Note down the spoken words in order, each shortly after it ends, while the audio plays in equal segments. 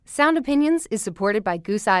Sound Opinions is supported by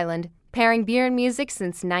Goose Island, pairing beer and music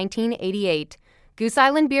since 1988. Goose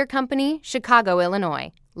Island Beer Company, Chicago,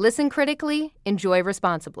 Illinois. Listen critically, enjoy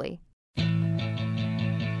responsibly.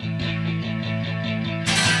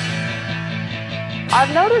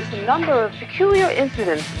 I've noticed a number of peculiar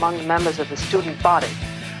incidents among the members of the student body,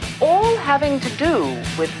 all having to do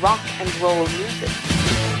with rock and roll music.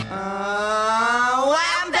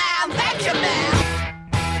 Wham bam Benjamin!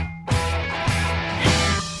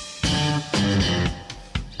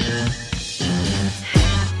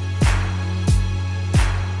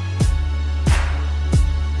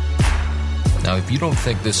 Now, if you don't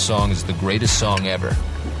think this song is the greatest song ever,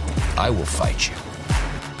 I will fight you.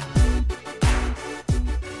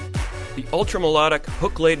 The ultra-melodic,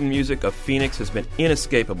 hook-laden music of Phoenix has been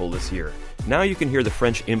inescapable this year. Now you can hear the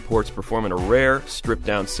French imports perform in a rare,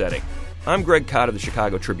 stripped-down setting. I'm Greg Cott of the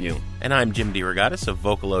Chicago Tribune. And I'm Jim DeRogatis of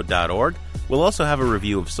Vocalo.org. We'll also have a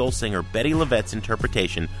review of soul singer Bettye LaVette's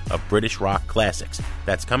interpretation of British rock classics.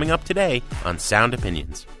 That's coming up today on Sound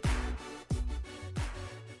Opinions.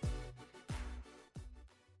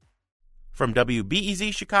 From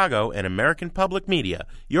WBEZ Chicago and American Public Media,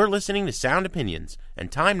 you're listening to Sound Opinions,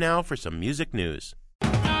 and time now for some music news.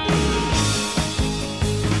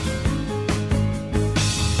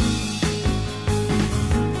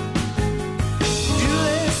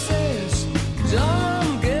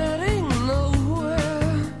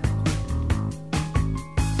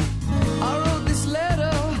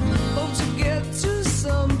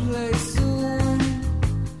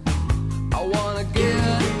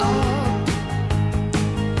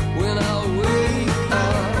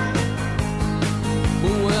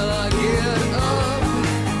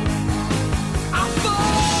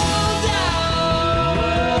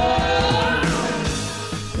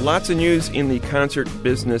 Lots of news in the concert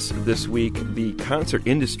business this week. The concert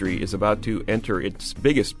industry is about to enter its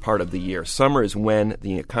biggest part of the year. Summer is when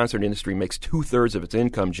the concert industry makes 2/3 of its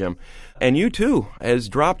income, Jim. And U2 has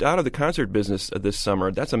dropped out of the concert business this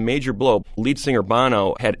summer. That's a major blow. Lead singer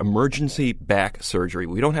Bono had emergency back surgery.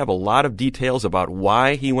 We don't have a lot of details about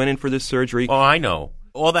why he went in for this surgery. Oh, I know.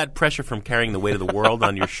 All that pressure from carrying the weight of the world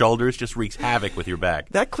on your shoulders just wreaks havoc with your back.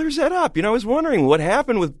 That clears that up. I was wondering what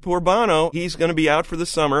happened with poor Bono. He's going to be out for the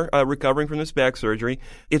summer, recovering from this back surgery.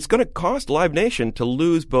 It's going to cost Live Nation to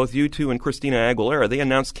lose both U2 and Christina Aguilera. They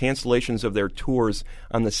announced cancellations of their tours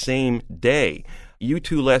on the same day.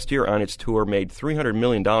 U2 last year on its tour made $300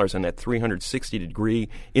 million on that 360-degree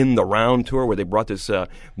in the round tour where they brought this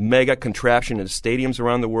mega contraption into stadiums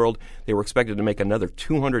around the world. They were expected to make another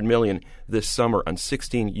 $200 million this summer on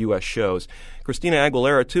 16 U.S. shows. Christina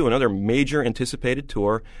Aguilera, too, another major anticipated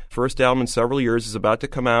tour. First album in several years is about to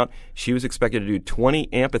come out. She was expected to do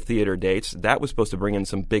 20 amphitheater dates. That was supposed to bring in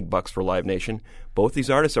some big bucks for Live Nation. Both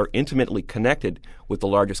these artists are intimately connected with the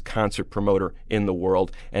largest concert promoter in the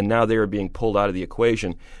world, and now they are being pulled out of the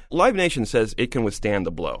equation. Live Nation says it can withstand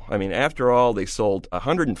the blow. After all, they sold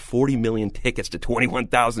 140 million tickets to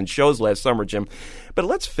 21,000 shows last summer, Jim. But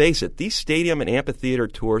let's face it, these stadium and amphitheater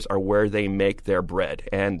tours are where they make their bread.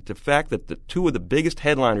 And the fact that the two of the biggest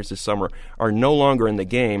headliners this summer are no longer in the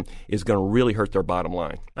game is going to really hurt their bottom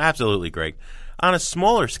line. Absolutely, Greg. On a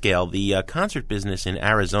smaller scale, the concert business in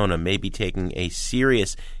Arizona may be taking a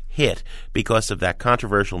serious hit because of that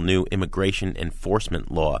controversial new immigration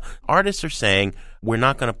enforcement law. Artists are saying, we're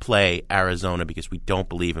not going to play Arizona because we don't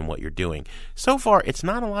believe in what you're doing. So far, it's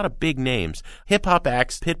not a lot of big names. Hip-hop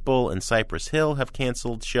acts Pitbull and Cypress Hill have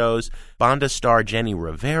canceled shows. Banda star Jenny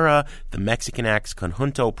Rivera, the Mexican acts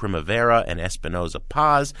Conjunto Primavera and Espinoza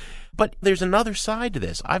Paz. But there's another side to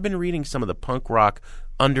this. I've been reading some of the punk rock,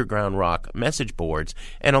 underground rock message boards,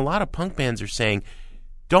 and a lot of punk bands are saying,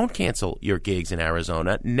 don't cancel your gigs in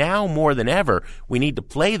Arizona. Now more than ever, we need to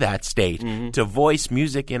play that state to voice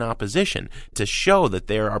music in opposition, to show that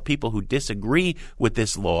there are people who disagree with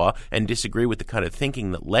this law and disagree with the kind of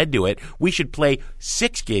thinking that led to it. We should play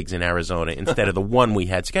 6 gigs in Arizona instead of the one we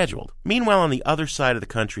had scheduled. Meanwhile, on the other side of the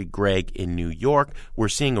country, Greg, in New York, we're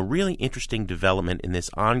seeing a really interesting development in this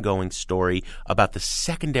ongoing story about the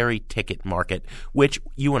secondary ticket market, which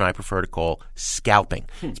you and I prefer to call scalping.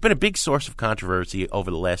 It's been a big source of controversy over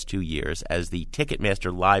the last 2 years as the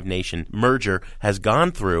Ticketmaster Live Nation merger has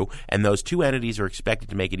gone through, and those two entities are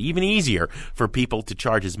expected to make it even easier for people to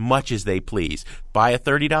charge as much as they please. Buy a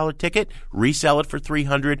 $30 ticket, resell it for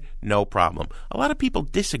 $300, no problem. A lot of people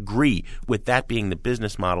disagree with that being the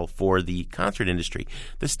business model for the concert industry.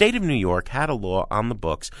 The state of New York had a law on the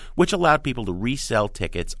books which allowed people to resell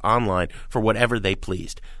tickets online for whatever they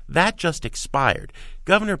pleased. That just expired.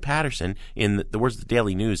 Governor Patterson, in the words of the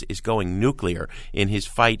Daily News, is going nuclear in his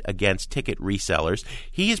fight against ticket resellers.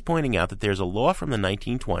 He is pointing out that there's a law from the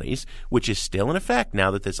 1920s, which is still in effect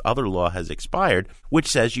now that this other law has expired, which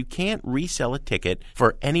says you can't resell a ticket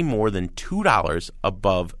for any more than $2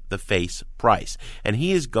 above the face price. And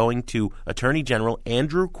he is going to Attorney General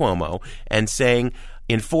Andrew Cuomo and saying,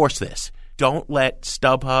 enforce this. Don't let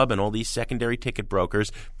StubHub and all these secondary ticket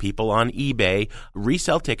brokers, people on eBay,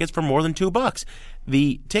 resell tickets for more than $2.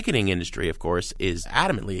 The ticketing industry, of course, is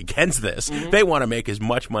adamantly against this. Mm-hmm. They want to make as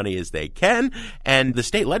much money as they can, and the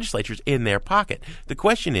state legislature's in their pocket. The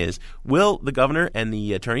question is, will the governor and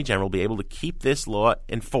the attorney general be able to keep this law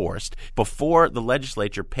enforced before the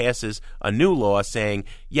legislature passes a new law saying,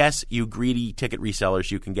 yes, you greedy ticket resellers,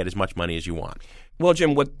 you can get as much money as you want? Well,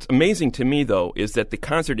 Jim, what's amazing to me, though, is that the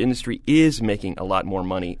concert industry is making a lot more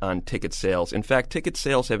money on ticket sales. In fact, ticket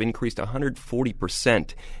sales have increased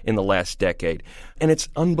 140% in the last decade. And it's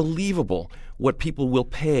unbelievable what people will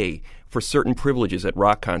pay for certain privileges at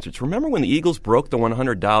rock concerts. Remember when the Eagles broke the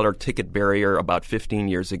 $100 ticket barrier about 15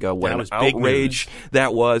 years ago? What an outrage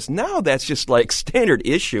that was. Now that's just like standard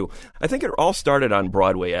issue. I think it all started on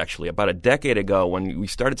Broadway, actually, about a decade ago when we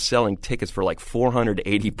started selling tickets for like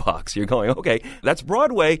 $480. You're going, okay, that's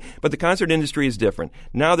Broadway, but the concert industry is different.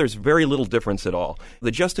 Now there's very little difference at all.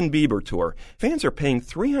 The Justin Bieber tour, fans are paying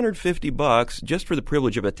 $350 just for the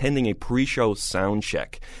privilege of attending a pre-show sound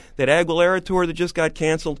check. That Aguilera tour that just got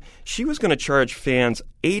canceled, she was going to charge fans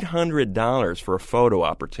 $800 for a photo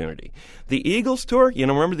opportunity. The Eagles tour,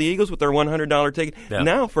 remember the Eagles with their $100 ticket? Yeah.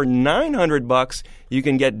 Now for $900, you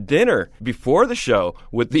can get dinner before the show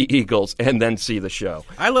with the Eagles and then see the show.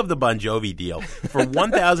 I love the Bon Jovi deal. For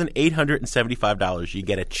 $1,875, you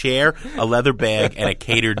get a chair, a leather bag, and a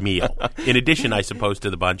catered meal. In addition, I suppose,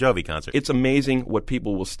 to the Bon Jovi concert. It's amazing what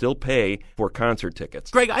people will still pay for concert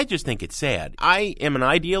tickets. Greg, I just think it's sad. I am an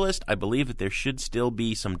idealist. I believe that there should still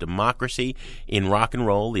be some democracy in rock and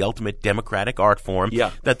roll, the ultimate democratic art form,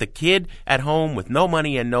 that the kid at home with no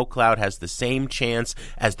money and no clout has the same chance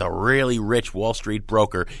as the really rich Wall Street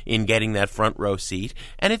broker in getting that front row seat.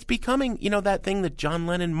 And it's becoming, that thing that John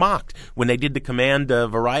Lennon mocked when they did the Command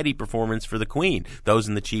variety performance for the Queen. Those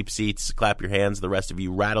in the cheap seats, clap your hands, the rest of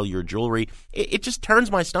you rattle your jewelry. It just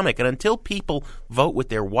turns my stomach. And until people vote with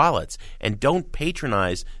their wallets and don't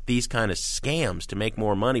patronize these kind of scams to make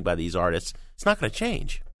more money by these artists, it's not going to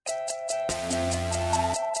change.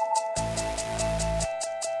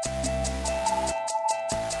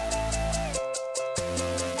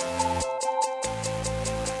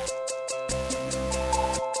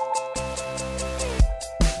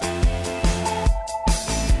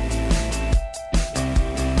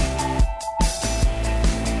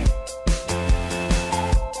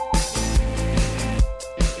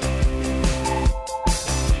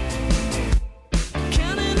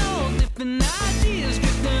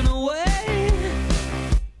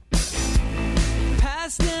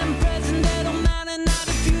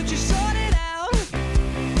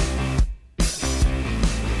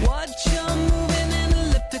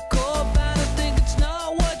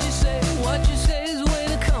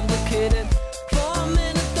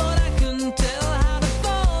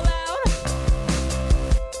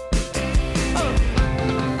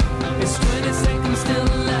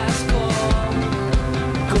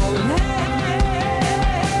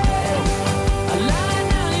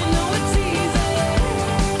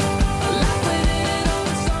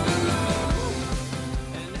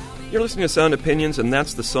 You're listening to Sound Opinions, and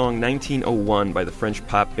that's the song 1901 by the French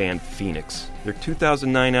pop band Phoenix. Their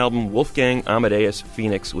 2009 album, Wolfgang Amadeus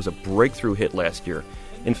Phoenix, was a breakthrough hit last year.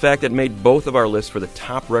 In fact, it made both of our lists for the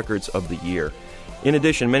top records of the year. In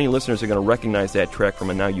addition, many listeners are going to recognize that track from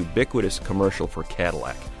a now ubiquitous commercial for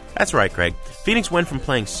Cadillac. That's right, Craig. Phoenix went from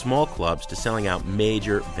playing small clubs to selling out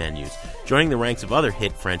major venues, joining the ranks of other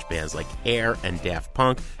hit French bands like Air and Daft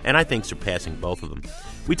Punk, and I think surpassing both of them.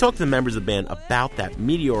 We talked to the members of the band about that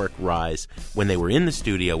meteoric rise when they were in the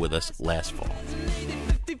studio with us last fall.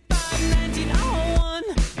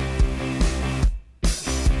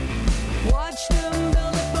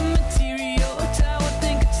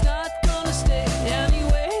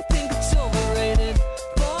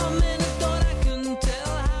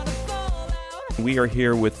 We are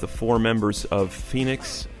here with the four members of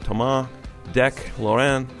Phoenix: Thomas, Dec,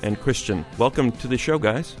 Laurent, and Christian. Welcome to the show,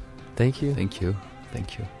 guys. Thank you. Thank you.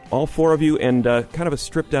 Thank you. All four of you in kind of a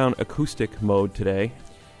stripped-down acoustic mode today.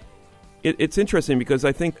 It's interesting because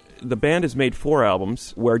I think the band has made 4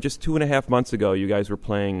 albums where just 2.5 months ago you guys were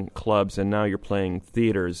playing clubs and now you're playing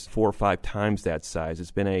theaters 4 or 5 times that size.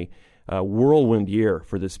 It's been a whirlwind year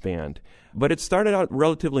for this band. But it started out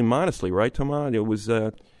relatively modestly, right, Thomas? It was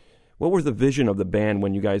What was the vision of the band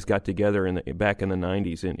when you guys got together back in the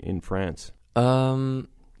 90s in France?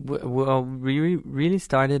 Well, we really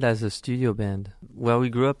started as a studio band. Well, we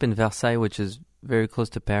grew up in Versailles, which is very close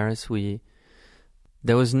to Paris.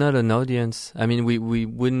 There was not an audience. I mean, we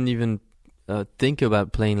wouldn't even think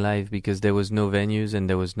about playing live because there was no venues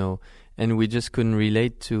and we just couldn't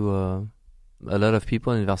relate to a lot of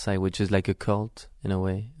people in Versailles, which is like a cult in a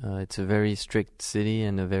way. It's a very strict city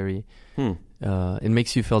and it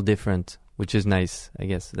makes you feel different, which is nice, I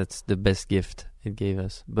guess. That's the best gift it gave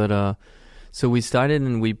us. But so we started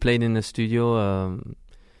and we played in the studio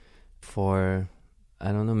for,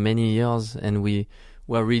 I don't know, many years, and we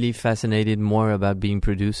were really fascinated more about being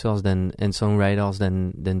producers and songwriters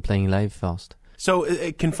than playing live first. So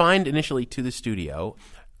confined initially to the studio,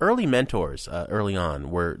 early mentors early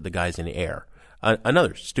on were the guys in Air,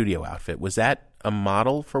 another studio outfit. Was that a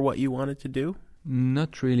model for what you wanted to do?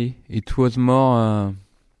 Not really. It was more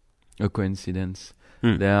a coincidence.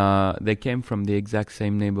 They came from the exact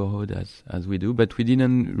same neighborhood as we do, but we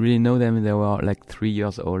didn't really know them. They were like 3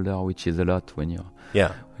 years older, which is a lot when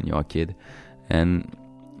you're a kid. And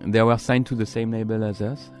they were signed to the same label as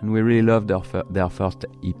us, and we really loved their first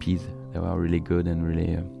EPs. They were really good and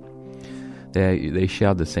really they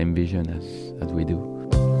shared the same vision as we do.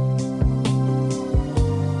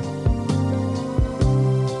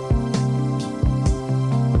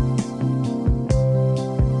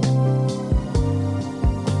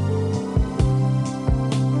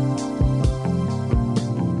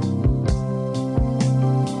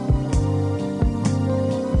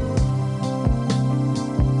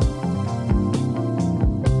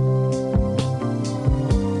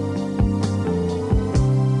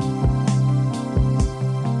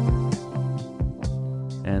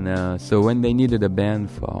 So when they needed a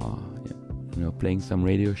band for, playing some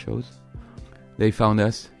radio shows, they found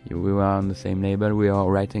us. We were on the same label. We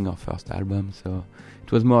were writing our first album, so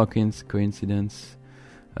it was more a coincidence,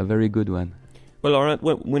 a very good one. Well, Laurent,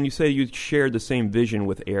 when you say you shared the same vision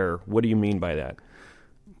with Air, what do you mean by that?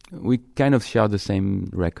 We kind of shared the same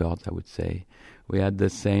records, I would say. We had the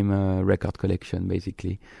same record collection,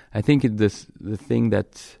 basically. I think it's the thing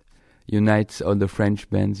that unites all the French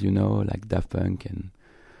bands, like Daft Punk and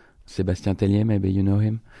Sébastien Tellier, maybe you know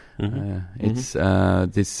him. It's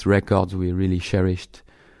these records we really cherished.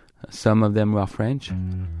 Some of them were French,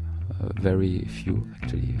 very few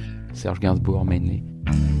actually. Serge Gainsbourg mainly.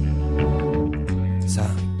 Ça,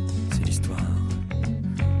 c'est l'histoire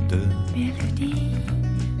de Mélodie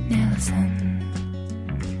Nelson.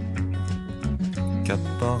 Qu'à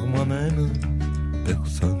part moi-même,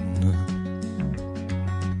 personne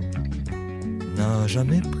n'a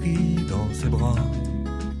jamais pris dans ses bras.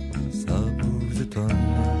 Ça vous étonne,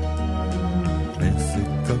 mais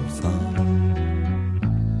c'est comme ça.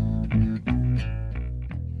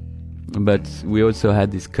 But we also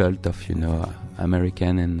had this cult of,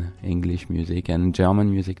 American and English music and German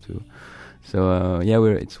music too. So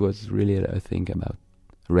it was really a thing about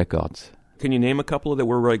records. Can you name a couple that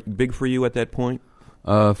were big for you at that point?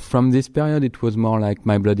 From this period, it was more like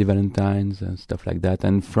My Bloody Valentines and stuff like that,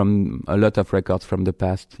 and from a lot of records from the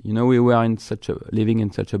past. We were living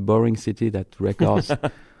in such a boring city that records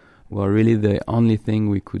were really the only thing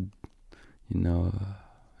we could,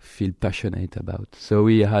 feel passionate about. So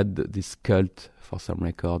we had this cult for some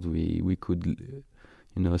records. We could,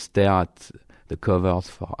 stare at the covers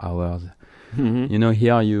for hours. Mm-hmm.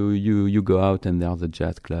 Here you go out and there's a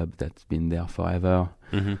jazz club that's been there forever.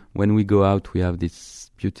 Mm-hmm. When we go out, we have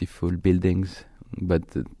these beautiful buildings, but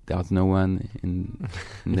there's no one in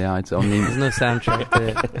there. It's only there's no soundtrack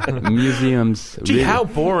there. Museums. Gee, really. How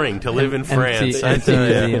boring to live in France. Empty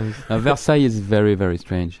museums. Versailles is very, very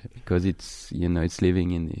strange because it's it's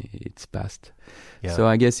living in its past. Yeah. So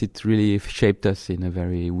I guess it really shaped us in a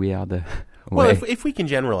very weird. Well, if we can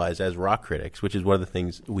generalize as rock critics, which is one of the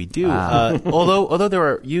things we do, although there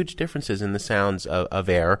are huge differences in the sounds of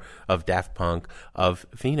Air, of Daft Punk, of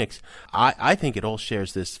Phoenix, I think it all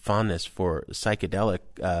shares this fondness for psychedelic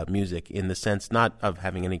music in the sense not of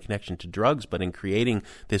having any connection to drugs, but in creating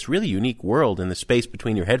this really unique world in the space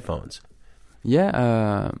between your headphones.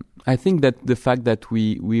 Yeah, I think that the fact that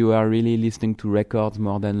we were really listening to records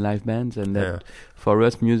more than live bands, and that for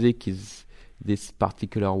us music is this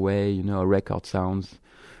particular way, a record sounds.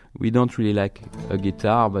 We don't really like a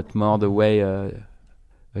guitar, but more the way a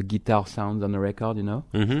guitar sounds on a record,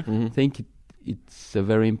 Mm-hmm. Mm-hmm. I think it's a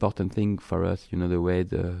very important thing for us, the way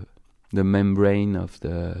the membrane of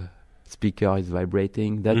the speaker is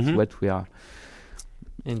vibrating. That's what we are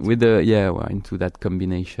we're into that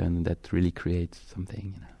combination that really creates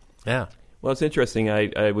something. Yeah. Well, it's interesting.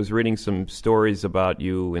 I was reading some stories about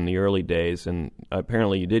you in the early days, and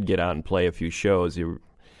apparently you did get out and play a few shows.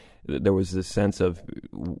 There was this sense of,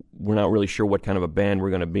 we're not really sure what kind of a band we're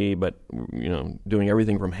going to be, but, doing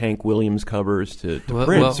everything from Hank Williams covers to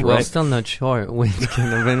Prince, right? We're still not sure which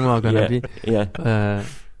kind of band we're going to be. Yeah.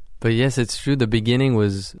 But yes, it's true. The beginning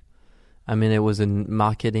was, it was a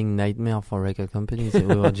marketing nightmare for record companies.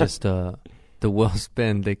 We were just the worst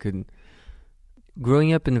band they could.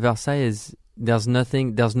 Growing up in Versailles, there's no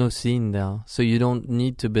scene there. So you don't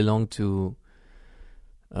need to belong to,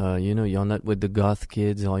 you're not with the goth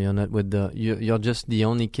kids, or you're not with you're just the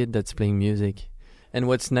only kid that's playing music. And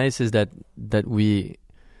what's nice is that we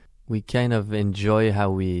kind of enjoy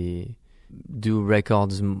how we do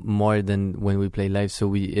records more than when we play live.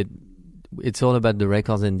 So it's all about the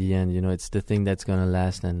records in the end. It's the thing that's gonna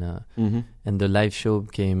last. And and the live show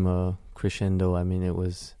came crescendo. It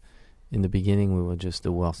was, in the beginning, we were just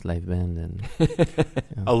the worst live band. And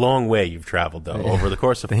a long way you've traveled, though, over the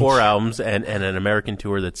course of 4 albums and an American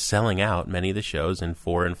tour that's selling out many of the shows in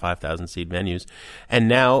 4,000 and 5,000 seat venues. And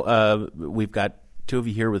now we've got two of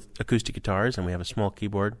you here with acoustic guitars, and we have a small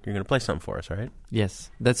keyboard. You're going to play something for us, right?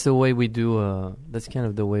 Yes, that's the way we do. That's kind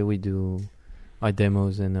of the way we do our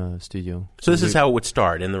demos in a studio. So this is how it would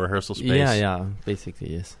start, in the rehearsal space. Yeah,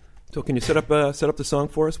 basically, yes. So can you set up the song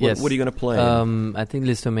for us? Yes. What are you going to play? I think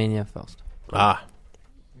Listomania first. Ah.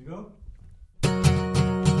 Here you go.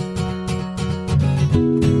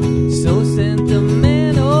 So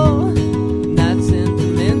sentimental, not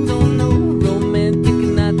sentimental, no romantic,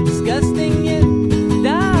 not disgusting yet.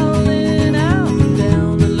 Darling, I'm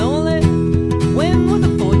down and lonely. When was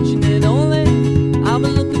the fortunate only? I've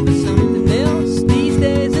been looking for something else. These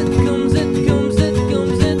days it comes and goes.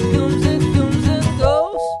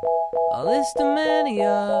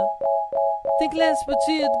 Listomania, think less but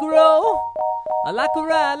see it grow. I like a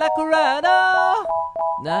ride, oh.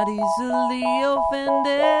 Not easily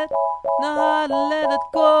offended, not hard to let it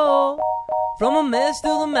go. From a mess to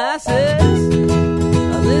the masses, a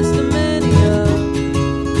Listomania,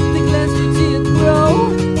 think less but see it grow.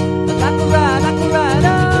 I like a ride, oh.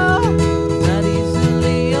 Not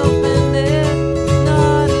easily offended, not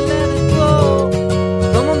hard to let it go.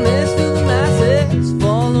 From a mess to the masses,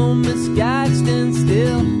 follow misguided, stand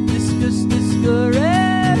still,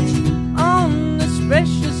 discouraged on this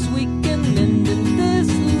precious weekend, ending this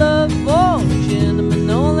love for gentlemen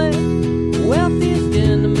only, wealthiest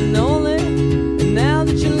gentlemen only. And now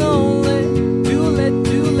that you're lonely, do let,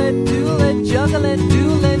 juggle it,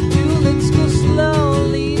 let's go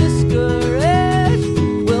slowly, discouraged.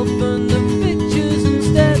 We'll burn the pictures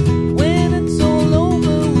instead. When it's all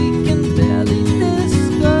over, we can barely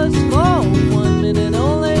discuss for 1 minute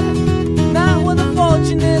only. Not with a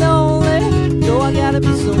fortunate only, though I gotta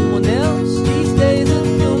be someone else. These days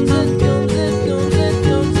it comes and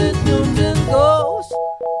goes.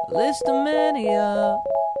 Listomania,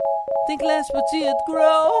 think less but see it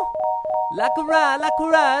grow. Like a ride,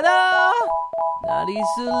 oh. Not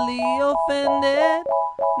easily offended,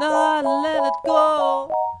 not let it go.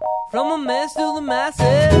 From a mess to the masses,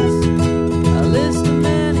 a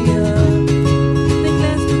Listomania, think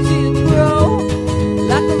less but see it grow.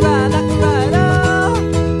 Like a ride, oh.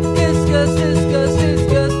 Discuss.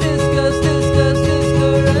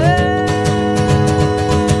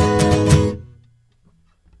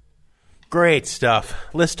 Great stuff.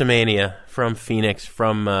 Listomania from Phoenix,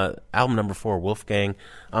 from album number 4, Wolfgang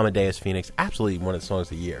Amadeus Phoenix. Absolutely one of the songs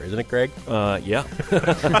of the year, isn't it, Greg? Yeah.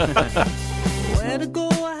 Where to go,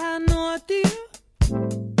 I had no idea.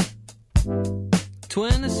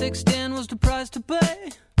 2610 was the price to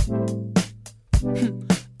pay.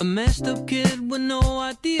 A messed up kid with no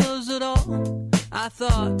ideals at all. I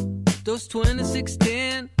thought, those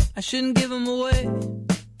 2610, I shouldn't give them away.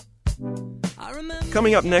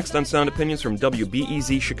 Coming up next on Sound Opinions from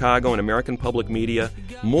WBEZ Chicago and American Public Media,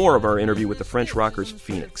 more of our interview with the French rockers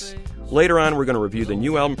Phoenix. Later on, we're going to review the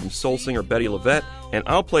new album from soul singer Bettye LaVette, and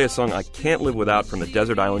I'll play a song I can't live without from the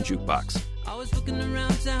Desert Island Jukebox. I was looking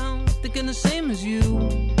around town, thinking the same as you.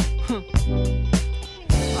 I'm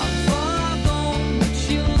far gone, but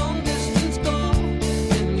you long distance go.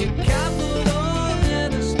 And your capital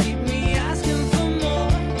letters keep me asking for more.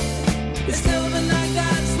 It's never been like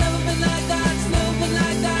that, it's never been like that, it's never been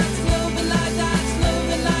like that, it's never been like that, it's never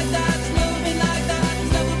been like that, it's never been like that,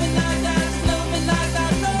 it's never been like that, it's never been like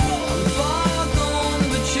that, no. I'm far gone,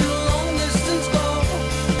 but you long distance go.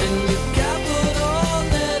 And your capital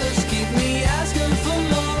letters keep me asking for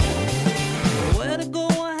more. Where to go,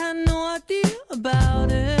 I had no idea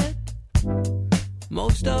about it.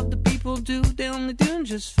 Most of the people do, they only doing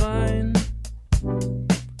just fine.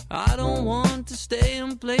 I don't want to stay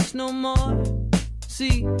in place no more.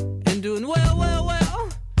 See, and doing well,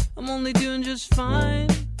 I'm only doing just fine.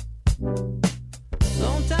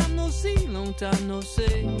 Long time no see, long time no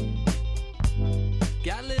say.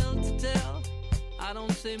 Got little to tell, I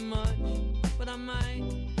don't say much, but I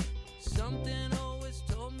might. Something always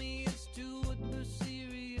told me it's too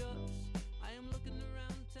serious. I am looking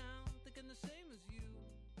around town, thinking the same as you.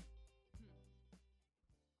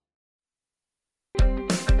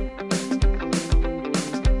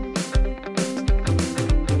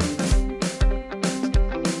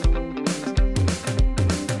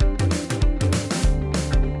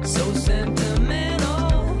 So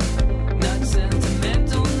sentimental, not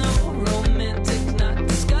sentimental, no. Romantic, not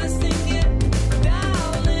disgusting yet.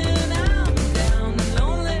 Darling, I'm down and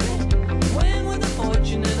lonely. When with a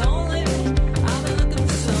fortunate only, I've been looking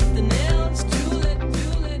for something else. Too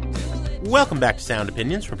late. Welcome back to Sound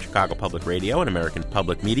Opinions from Chicago Public Radio and American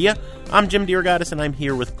Public Media. I'm Jim DeRogatis, and I'm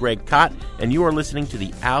here with Greg Kot, and you are listening to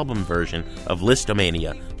the album version of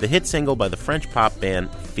Listomania, the hit single by the French pop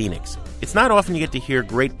band Phoenix. It's not often you get to hear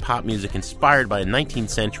great pop music inspired by a 19th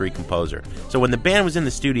century composer. So when the band was in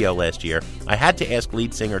the studio last year, I had to ask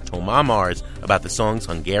lead singer Thomas Mars about the song's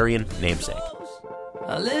Hungarian namesake.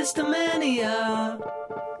 A Listomania,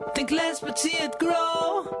 think less but see it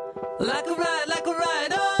grow. Like a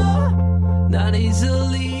ride, oh, not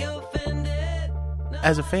easily offended.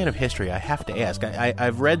 As a fan of history, I have to ask,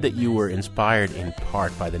 I've read that you were inspired in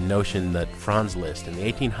part by the notion that Franz Liszt in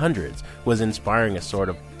the 1800s was inspiring a sort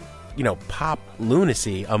of, pop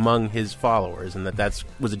lunacy among his followers, and that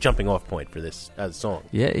was a jumping off point for this song.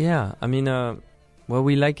 Yeah. I mean, what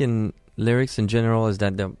we like in lyrics in general is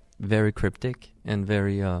that they're very cryptic and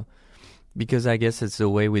very, because I guess it's the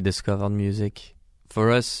way we discovered music. For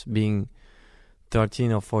us, being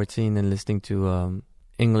 13 or 14 and listening to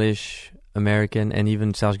English, American, and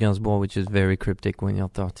even Serge Gainsbourg, which is very cryptic when you're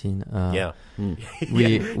 13.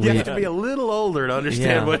 We have to be a little older to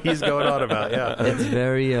understand what he's going on about. Yeah, it's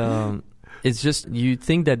very. It's just you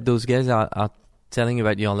think that those guys are telling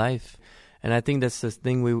about your life, and I think that's the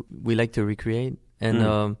thing we like to recreate.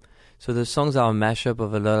 And so the songs are a mashup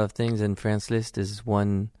of a lot of things. And Franz Liszt is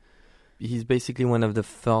one. He's basically one of the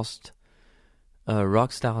first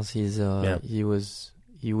rock stars. He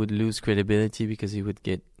would lose credibility because he would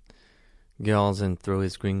get girls and throw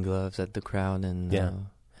his green gloves at the crowd. And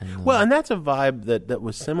and that's a vibe that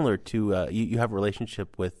was similar to you have a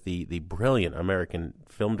relationship with the brilliant American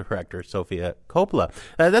film director Sofia Coppola.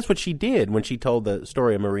 That's what she did when she told the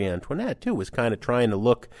story of Marie Antoinette too, was kind of trying to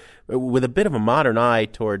look with a bit of a modern eye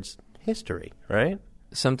towards history, right?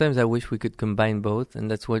 Sometimes I wish we could combine both,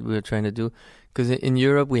 and that's what we were trying to do. Because in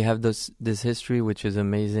Europe we have this history which is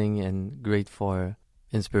amazing and great for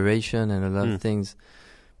inspiration and a lot of things.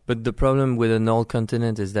 But the problem with an old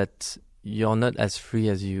continent is that you're not as free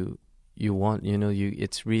as you want.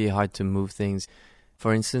 It's really hard to move things.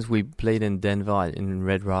 For instance, we played in Denver in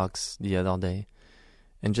Red Rocks the other day.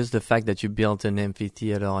 And just the fact that you built an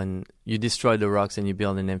amphitheater and you destroy the rocks and you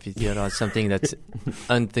build an amphitheater is something that's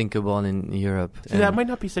unthinkable in Europe. See, that might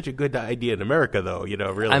not be such a good idea in America, though,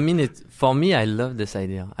 really. I mean, for me, I love this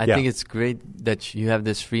idea. I think it's great that you have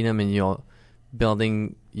this freedom and you're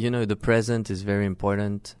building, the present is very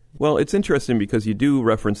important. Well, it's interesting because you do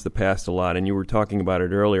reference the past a lot, and you were talking about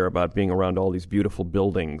it earlier about being around all these beautiful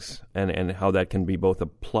buildings and how that can be both a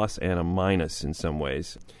plus and a minus in some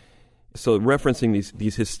ways. So referencing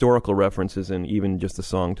these historical references and even just the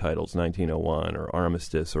song titles, 1901 or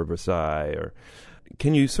Armistice or Versailles, or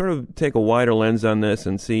can you sort of take a wider lens on this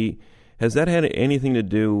and see, has that had anything to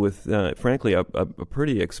do with, frankly, a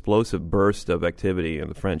pretty explosive burst of activity in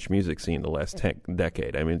the French music scene the last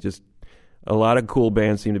decade? I mean, just a lot of cool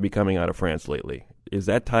bands seem to be coming out of France lately. Is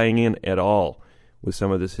that tying in at all with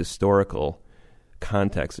some of this historical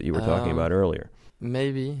context that you were talking about earlier?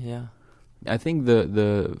 Maybe, yeah. I think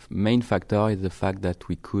the main factor is the fact that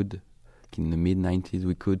we could, in the mid-90s,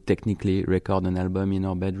 we could technically record an album in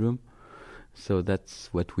our bedroom. So that's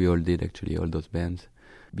what we all did, actually, all those bands.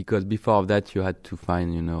 Because before that, you had to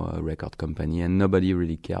find, a record company, and nobody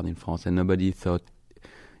really cared in France, and nobody thought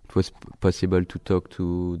it was possible to talk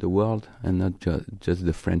to the world and not just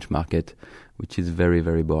the French market, which is very,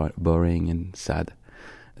 very boring and sad.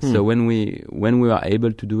 So when we were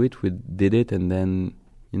able to do it, we did it, and then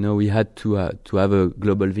we had to have a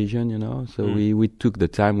global vision, So we took the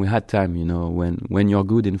time. We had time, When you're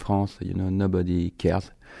good in France, nobody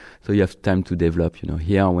cares. So you have time to develop,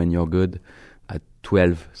 Here, when you're good, at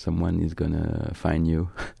 12, someone is gonna find you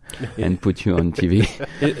and put you on TV.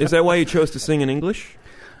 Is that why you chose to sing in English?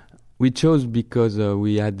 We chose because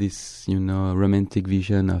we had this, romantic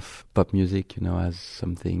vision of pop music, as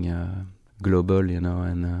something global,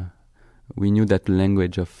 and we knew that the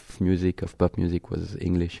language of music, of pop music, was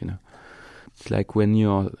English, It's like when you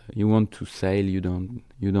want to sail, you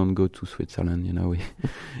don't go to Switzerland,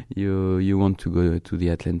 you want to go to the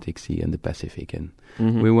Atlantic Sea and the Pacific, and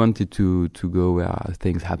we wanted to go where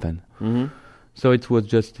things happen. So it was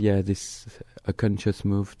just a conscious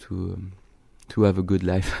move to have a good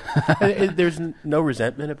life. There's no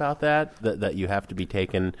resentment about that you have to be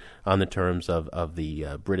taken on the terms of the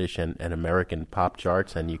British and American pop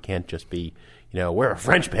charts, and you can't just be, we're a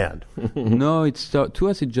French band. No, to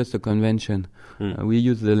us it's just a convention. We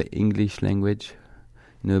use the English language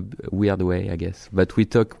in a weird way, I guess, but we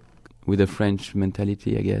talk with a French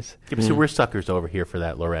mentality, I guess. Yeah, so we're suckers over here for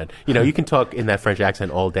that, Laurent. You can talk in that French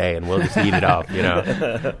accent all day, and we'll just eat it up.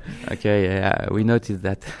 Okay, yeah, we noticed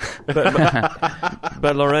that.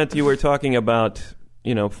 But Laurent, you were talking about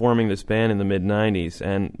forming this band in the mid-'90s,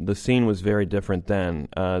 and the scene was very different then.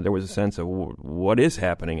 There was a sense of what is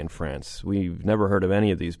happening in France. We've never heard of any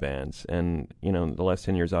of these bands, and the last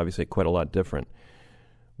 10 years obviously quite a lot different.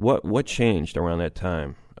 What changed around that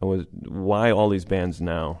time? Why all these bands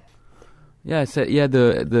now? Yeah,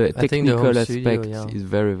 the technical aspect is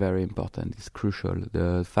very, very important. It's crucial.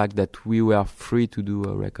 The fact that we were free to do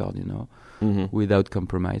a record, without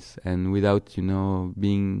compromise and without,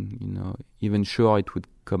 being, even sure it would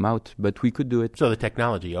come out, but we could do it. So the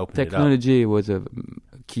technology opened it up. Technology was a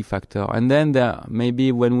key factor. And then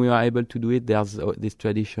maybe when we are able to do it, there's this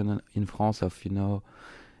tradition in France of,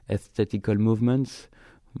 aesthetical movements.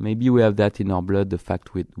 Maybe we have that in our blood, the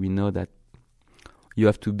fact we know that you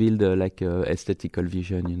have to build a aesthetical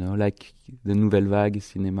vision, like the Nouvelle Vague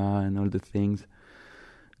cinema and all the things.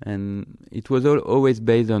 And it was always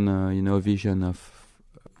based on a vision of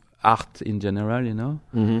art in general,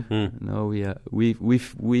 we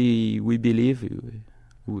believe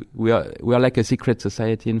we are like a secret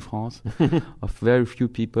society in France of very few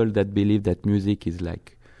people that believe that music is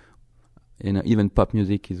like, even pop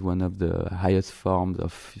music is one of the highest forms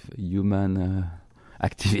of human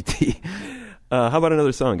activity. How about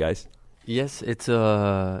another song, guys? Yes, it's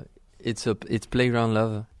Playground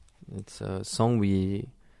Love. It's a song we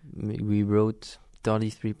wrote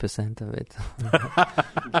 33% of it.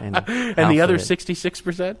 and the other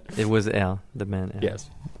 66%? It was L, the man L. Yes.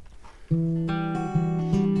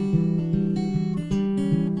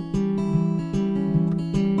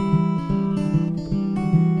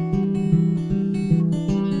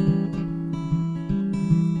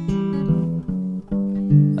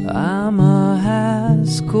 I'm a high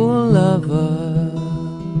school lover,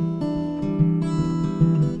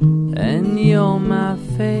 and you're my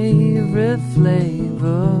favorite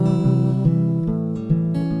flavor.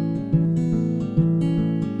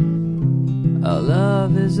 Our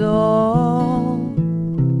love is all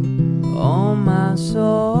on my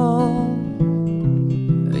soul.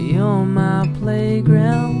 You're my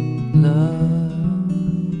playground love.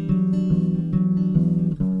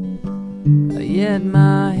 Yet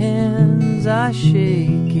my hands are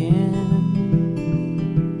shaking.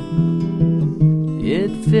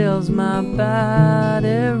 It fills my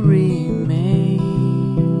body remain.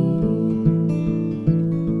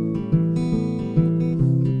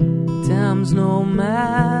 Time's no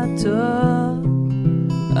matter.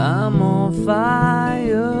 I'm on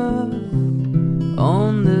fire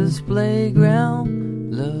on this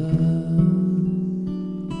playground, love.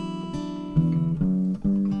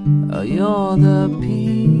 You're the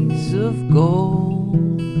piece of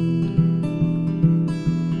gold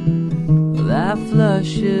that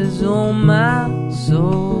flushes on my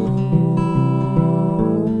soul.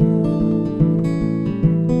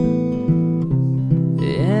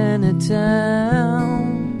 Anytime,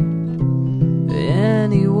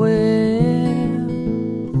 anywhere,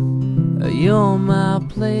 you're my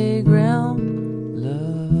playground.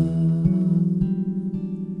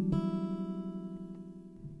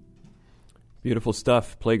 Beautiful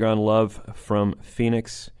stuff. Playground Love from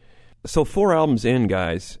Phoenix. So 4 albums in,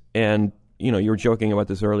 guys, and, you were joking about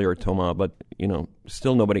this earlier, Thomas, but,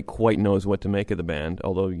 still nobody quite knows what to make of the band,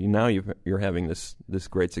 although now you're having this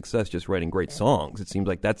great success just writing great songs. It seems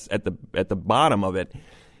like that's at the bottom of it.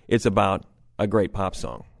 It's about a great pop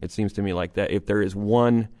song. It seems to me like that. If there is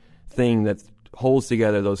one thing that holds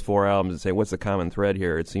together those 4 albums and say, what's the common thread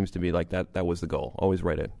here? It seems to be like that was the goal. Always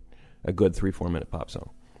write a good 3-4 minute pop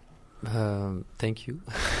song. Thank you.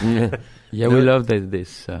 Yeah, we love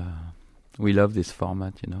this. We love this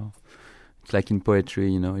format. It's like in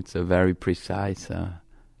poetry. It's a very precise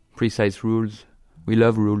rules. We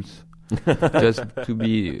love rules. Just to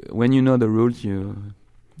be when you know the rules, you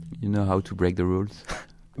you know how to break the rules.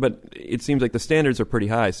 But it seems like the standards are pretty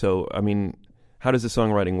high. So, I mean, how does the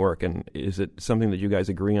songwriting work? And is it something that you guys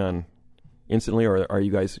agree on instantly, or are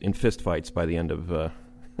you guys in fist fights by the end of the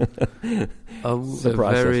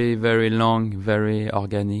process? Very, very long, very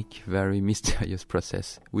organic, very mysterious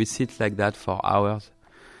process. We sit like that for hours,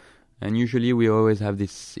 and usually we always have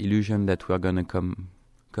this illusion that we are going to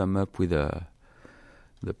come up with the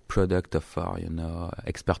product of our,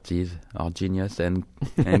 expertise, our genius, and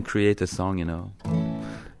create a song,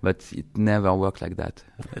 But it never works like that.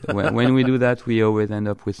 When we do that, we always end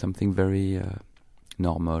up with something very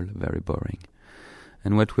normal, very boring.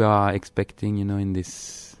 And what we are expecting, in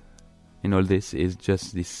all this, is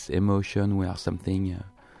just this emotion where something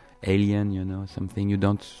alien, something you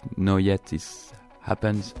don't know yet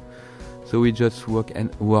happens. So we just work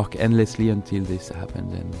endlessly until this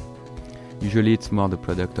happens. And usually it's more the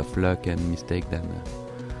product of luck and mistake than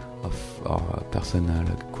of our personal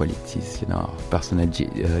qualities, our personal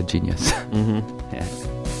genius. Mm-hmm. Yeah.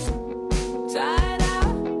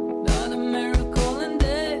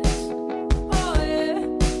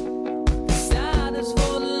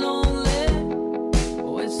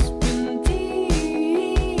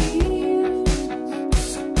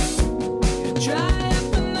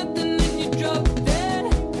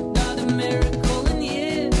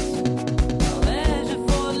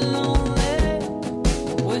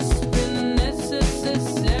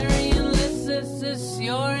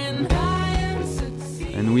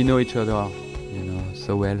 We know each other,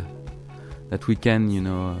 so well that we can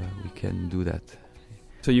do that.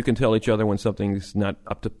 So you can tell each other when something's not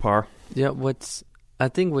up to par? Yeah, I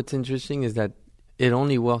think what's interesting is that it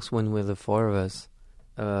only works when we're the four of us.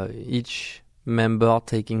 Each member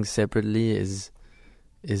taking separately is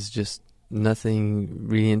just nothing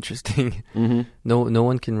really interesting. Mm-hmm. No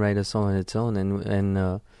one can write a song on its own,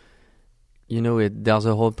 and there's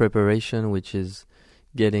a whole preparation which is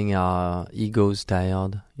getting our egos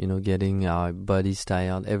tired, getting our bodies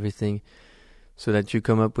tired, everything, so that you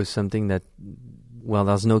come up with something that,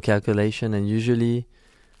 there's no calculation. And usually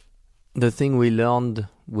the thing we learned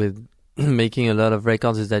with making a lot of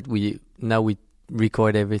records is that we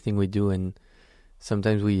record everything we do, and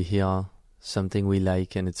sometimes we hear something we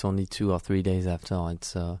like and it's only 2 or 3 days after.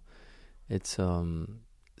 So it's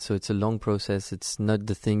a long process. It's not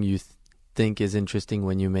the thing you think is interesting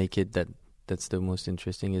when you make it that's the most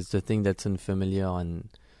interesting. It's the thing that's unfamiliar and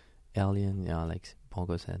alien, like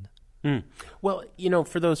Bongo said. Mm. Well,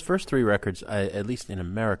 for those first 3 records, at least in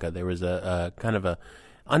America, there was a kind of a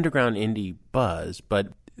underground indie buzz. But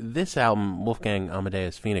this album, Wolfgang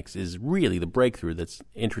Amadeus Phoenix, is really the breakthrough that's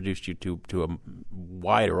introduced you to a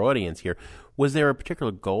wider audience here. Was there a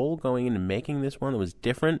particular goal going into making this one that was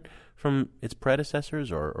different from its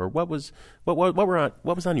predecessors, or what was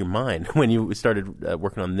on your mind when you started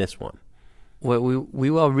working on this one? Well,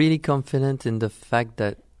 we were really confident in the fact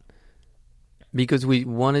that, because we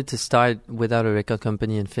wanted to start without a record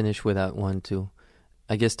company and finish without one too.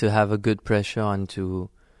 I guess to have a good pressure and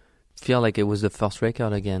to feel like it was the first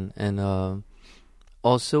record again. And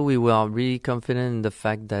also we were really confident in the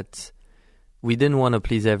fact that we didn't want to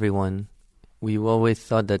please everyone. We always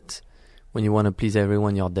thought that when you want to please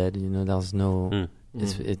everyone, you're dead. There's no...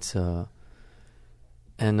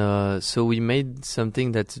 So we made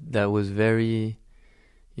something that was very,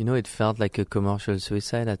 it felt like a commercial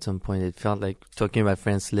suicide at some point. It felt like talking about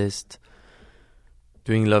Franz Liszt,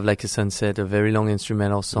 doing Love Like a Sunset, a very long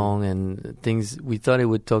instrumental song, and things. We thought it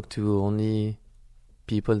would talk to only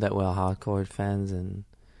people that were hardcore fans,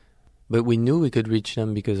 but we knew we could reach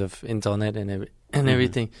them because of internet and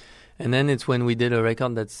everything. And then it's when we did a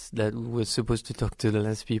record that was supposed to talk to the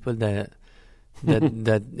less people that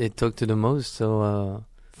it talked to the most. So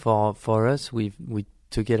for us, we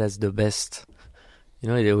took it as the best.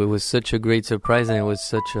 It was such a great surprise, and it was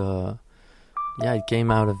such a it came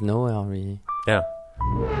out of nowhere, really. Yeah.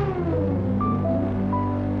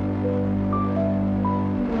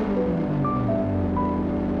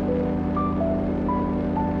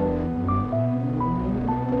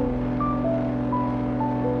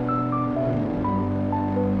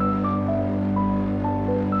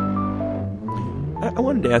 I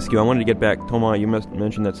wanted to ask you, I wanted to get back, Thomas, you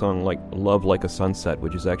mentioned that song, like Love Like a Sunset,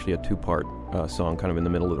 which is actually a 2-part song kind of in the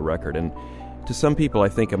middle of the record. And to some people, I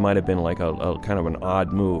think it might have been like a kind of an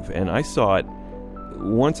odd move. And I saw it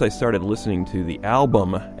once I started listening to the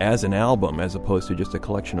album as an album, as opposed to just a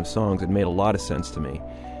collection of songs. It made a lot of sense to me.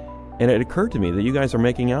 And it occurred to me that you guys are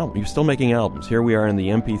making albums. You're still making albums. Here we are in the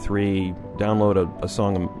MP3, download a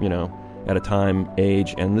song, at a time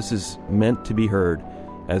age, and this is meant to be heard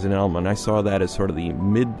as an album, and I saw that as sort of the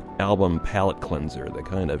mid-album palate cleanser, the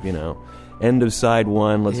kind of, end of side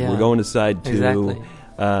one, we're going to side two. Exactly.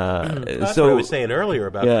 That's what I was saying earlier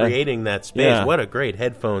about creating that space. Yeah. What a great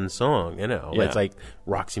headphone song, It's like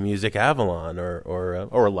Roxy Music Avalon or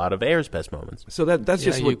a lot of Air's best moments. So that's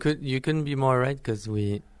just you couldn't be more right, because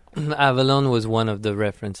Avalon was one of the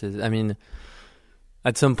references. I mean,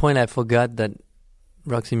 at some point I forgot that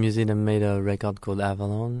Roxy Music made a record called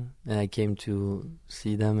Avalon, and I came to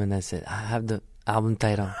see them and I said, I have the album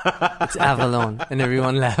title. It's Avalon. And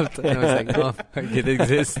everyone laughed. And I was like, oh, it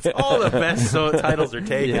exists. All the best titles are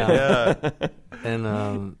taken. Yeah.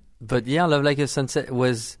 And, but yeah, Love Like a Sunset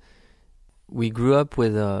was, we grew up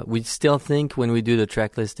with, we still think when we do the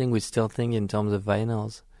track listing, we still think in terms of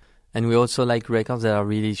vinyls. And we also like records that are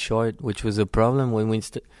really short, which was a problem when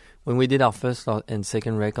we did our first and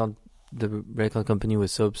second record. The record company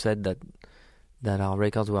was so upset that our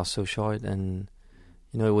records were so short, and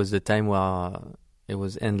it was the time where it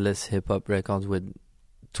was endless hip hop records with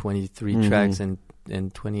 23 tracks and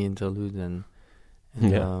 20 interludes and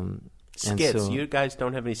skits. And you guys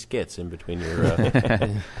don't have any skits in between your.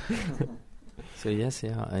 So yes,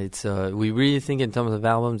 it's we really think in terms of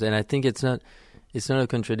albums, and I think it's not a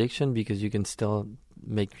contradiction, because you can still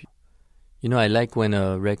make. I like when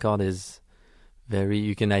a record is.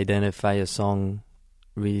 You can identify a song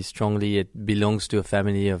really strongly. It belongs to a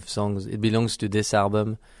family of songs. It belongs to this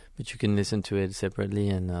album, but you can listen to it separately,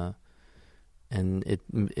 and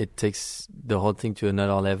it takes the whole thing to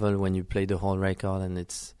another level when you play the whole record, and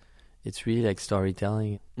it's really like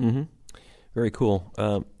storytelling. Mm-hmm. Very cool.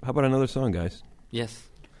 How about another song, guys? Yes.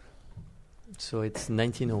 So it's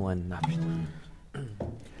 1901.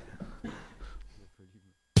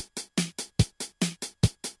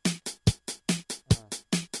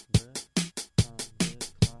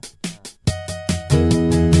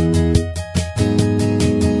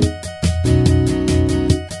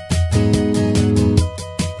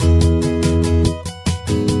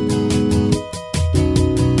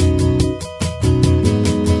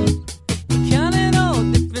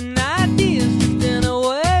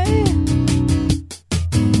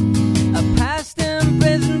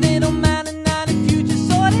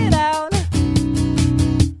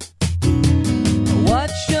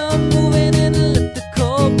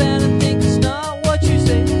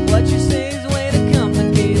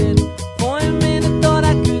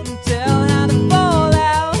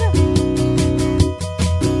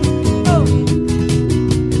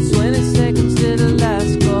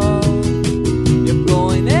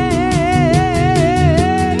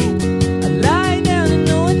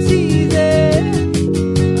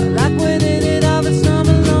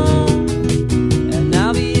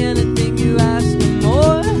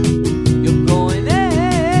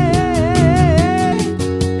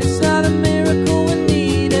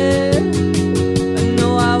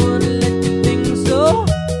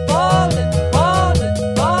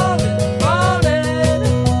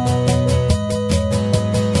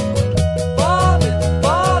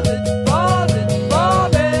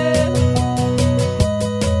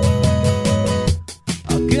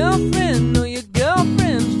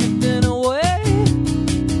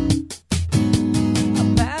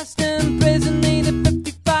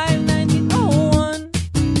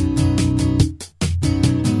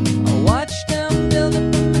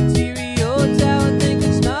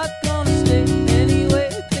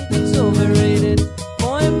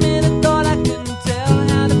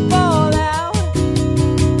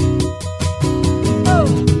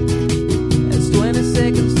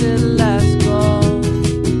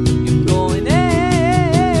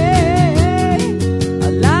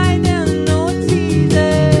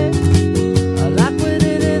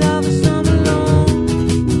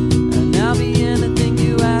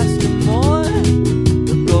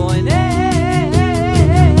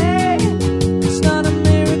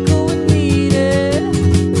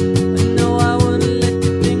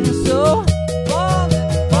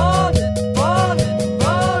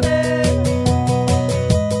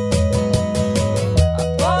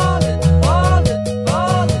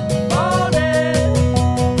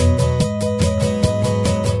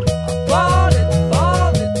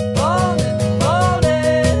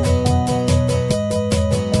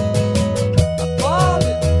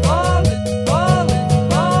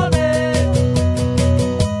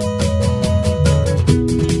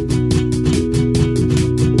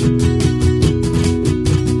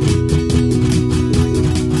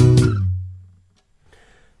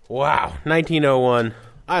 Wow, 1901.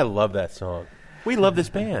 I love that song. We love this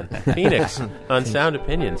band, Phoenix, on Sound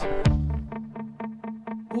Opinions.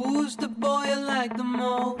 Who's the boy you like the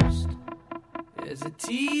most? Is it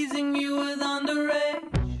teasing you with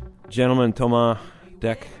underage? Gentlemen, Thomas,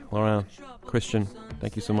 Deck, Laurent, Christian,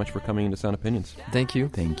 thank you so much for coming into Sound Opinions. Thank you.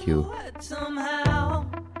 Thank you.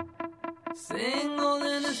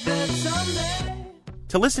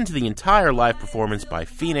 To listen to the entire live performance by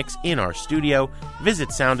Phoenix in our studio, visit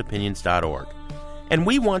soundopinions.org. And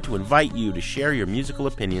we want to invite you to share your musical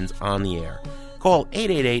opinions on the air. Call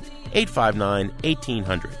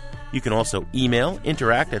 888-859-1800. You can also email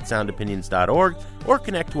interact@soundopinions.org or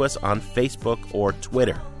connect to us on Facebook or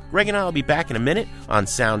Twitter. Greg and I will be back in a minute on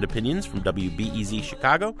Sound Opinions from WBEZ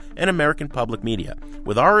Chicago and American Public Media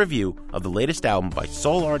with our review of the latest album by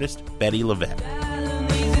soul artist Bettye LaVette.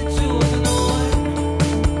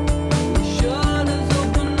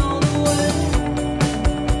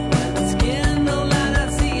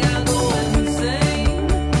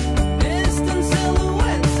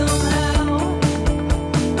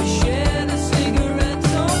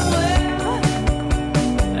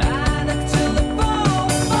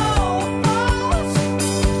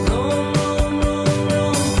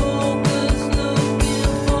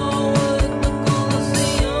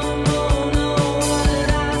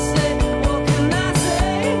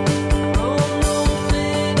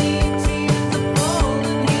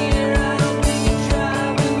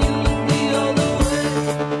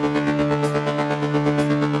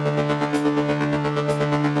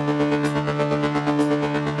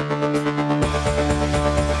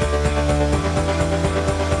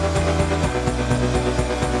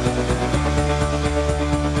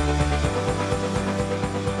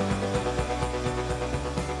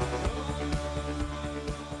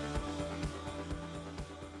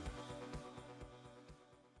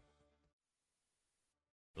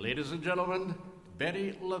 Ladies and gentlemen,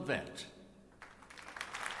 Bettye LaVette.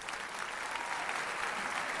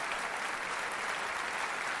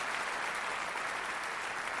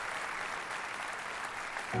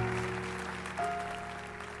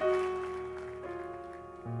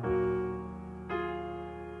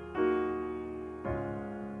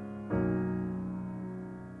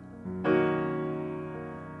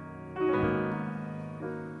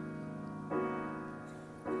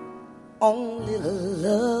 Only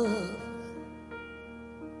love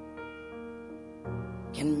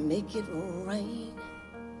can make it rain,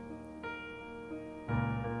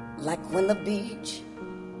 like when the beach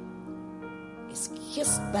is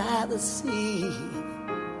kissed by the sea.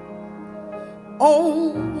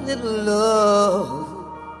 Only love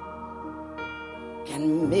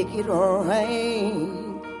can make it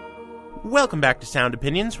rain. Welcome back to Sound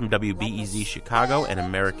Opinions from WBEZ Chicago and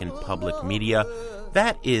American Public Media.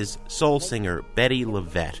 That is soul singer Bettye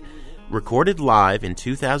LaVette, recorded live in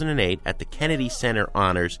 2008 at the Kennedy Center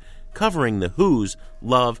Honors, covering The Who's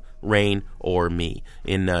Love, Rain, or Me,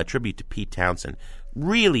 in tribute to Pete Townsend.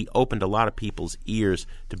 Really opened a lot of people's ears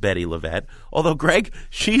to Bettye LaVette, although, Greg,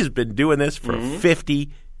 she's been doing this for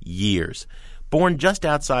 50 years. Born just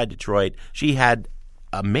outside Detroit, she had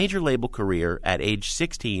a major label career at age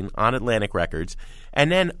 16 on Atlantic Records, and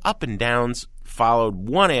then up and downs followed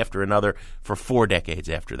one after another for 4 decades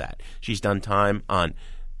after that. She's done time on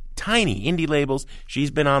tiny indie labels.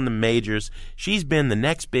 She's been on the majors. She's been the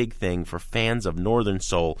next big thing for fans of Northern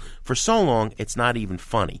Soul. For so long, it's not even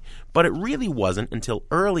funny. But it really wasn't until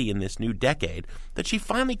early in this new decade that she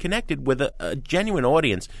finally connected with a genuine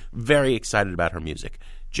audience very excited about her music.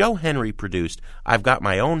 Joe Henry produced I've Got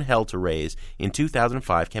My Own Hell to Raise in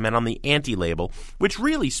 2005, came out on the Anti label, which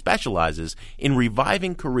really specializes in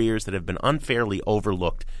reviving careers that have been unfairly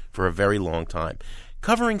overlooked for a very long time.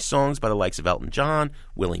 Covering songs by the likes of Elton John,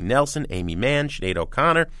 Willie Nelson, Amy Mann, Sinead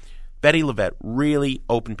O'Connor, Bettye LaVette really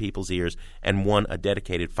opened people's ears and won a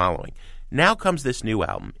dedicated following. Now comes this new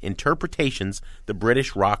album, Interpretations, the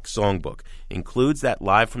British Rock Songbook. Includes that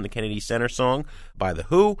Live from the Kennedy Center song by The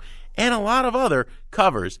Who, and a lot of other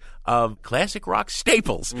covers of classic rock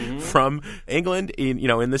staples from England in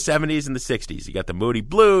the 70s and the 60s. You got the Moody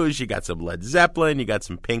Blues, you got some Led Zeppelin, you got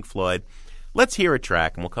some Pink Floyd. Let's hear a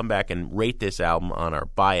track, and we'll come back and rate this album on our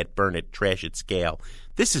buy it, burn it, trash it scale.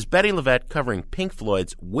 This is Bettye LaVette covering Pink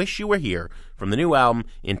Floyd's Wish You Were Here from the new album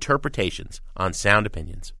Interpretations on Sound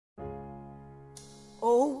Opinions.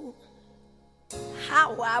 Oh,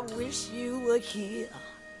 how I wish you were here.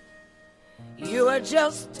 You are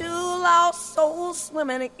just two lost souls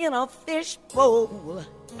swimming in a fishbowl,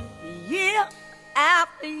 year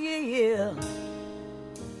after year.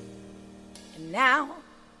 And now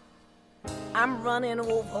I'm running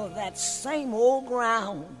over that same old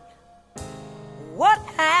ground. What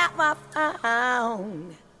have I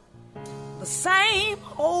found? The same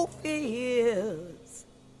old fears.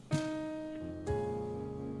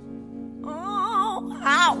 Oh,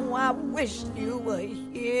 how I wish you were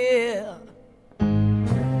here.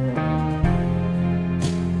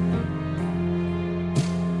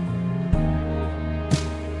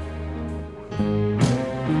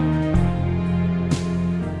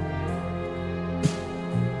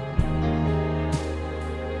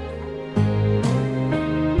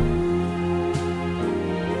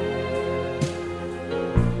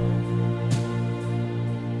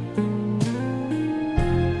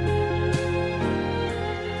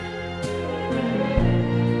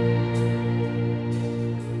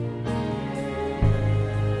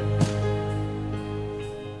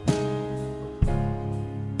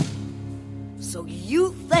 So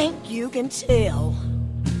you think you can tell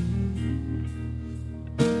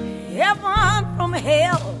heaven from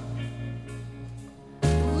hell,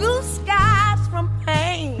 blue skies from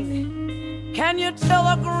pain? Can you tell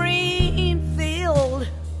a green field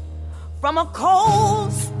from a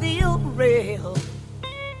cold steel rail?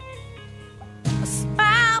 A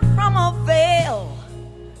smile from a veil.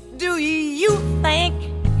 Do you think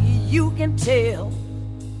you can tell?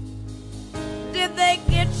 Did they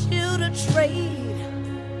get you to trade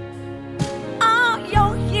all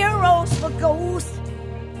your heroes for ghosts?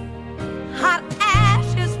 Hot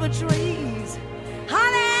ashes for trees,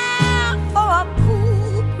 hot air for a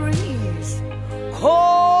cool breeze,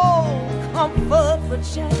 cold comfort for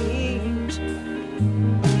change.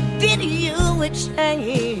 Did you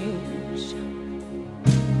exchange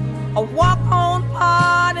a walk-on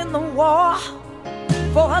part in the war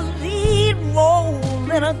for a lead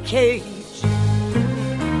role in a cage?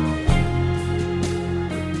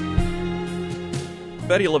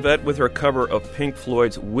 Bettye LaVette with her cover of Pink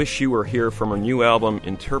Floyd's Wish You Were Here from her new album,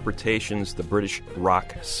 Interpretations, the British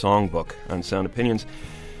Rock Songbook, on Sound Opinions.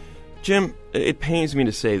 Jim, it pains me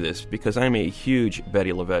to say this because I'm a huge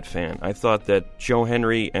Bettye LaVette fan. I thought that Joe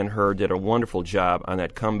Henry and her did a wonderful job on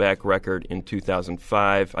that comeback record in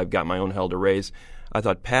 2005, I've Got My Own Hell to Raise. I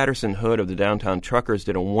thought Patterson Hood of the Downtown Truckers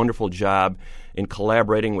did a wonderful job in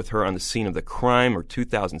collaborating with her on The Scene of the Crime, her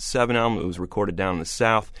 2007 album. It was recorded down in the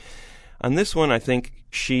South. On this one, I think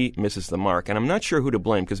she misses the mark, and I'm not sure who to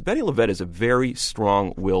blame because Bettye LaVette is a very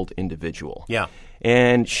strong-willed individual. Yeah.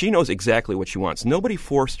 And she knows exactly what she wants. Nobody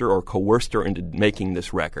forced her or coerced her into making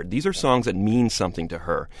this record. These are songs that mean something to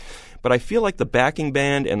her. But I feel like the backing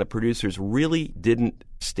band and the producers really didn't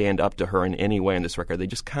stand up to her in any way on this record. They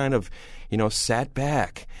just kind of, sat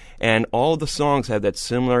back. And all of the songs have that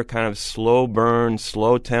similar kind of slow burn,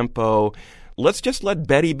 slow tempo. Let's just let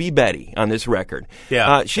Bettye be Bettye on this record.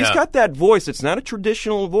 Yeah, she's got that voice. It's not a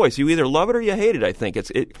traditional voice. You either love it or you hate it, I think.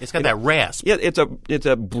 It's got that rasp. Yeah, it's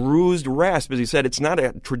a bruised rasp. As you said, it's not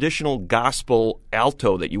a traditional gospel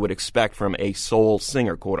alto that you would expect from a soul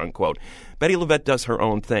singer, quote unquote. Bettye LaVette does her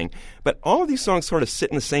own thing. But all of these songs sort of sit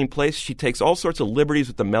in the same place. She takes all sorts of liberties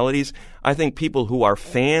with the melodies. I think people who are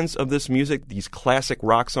fans of this music, these classic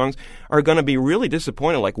rock songs, are going to be really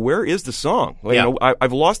disappointed. Like, where is the song? Yeah.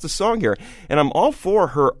 I've lost the song here. And I'm all for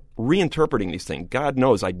her reinterpreting these things. God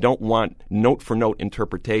knows I don't want note-for-note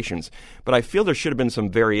interpretations. But I feel there should have been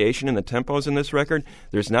some variation in the tempos in this record.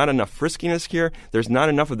 There's not enough friskiness here. There's not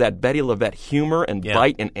enough of that Bettye LaVette humor and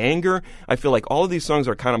bite and anger. I feel like all of these songs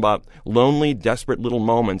are kind of about lonely, desperate little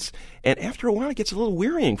moments. And after a while, it gets a little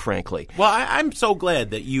wearying, frankly. Well, I'm so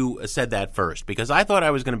glad that you said that first, because I thought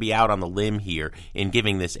I was going to be out on the limb here in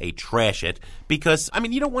giving this a trash it, because,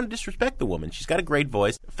 you don't want to disrespect the woman. She's got a great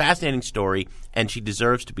voice, fascinating story, and she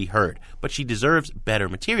deserves to be heard. But she deserves better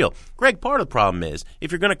material. Greg, part of the problem is,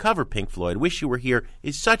 if you're going to cover Pink Floyd, Wish You Were Here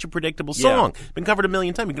is such a predictable song. Been covered a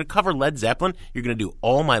million times. You're going to cover Led Zeppelin. You're going to do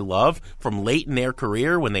All My Love from late in their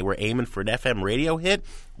career when they were aiming for an FM radio hit.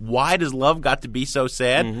 Why Does Love Got to Be So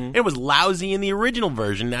Sad? Mm-hmm. It was lousy in the original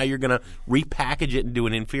version. Now you're going to repackage it and do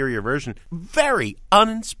an inferior version. Very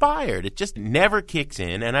uninspired. It just never kicks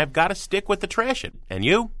in, and I've got to stick with the trash it. And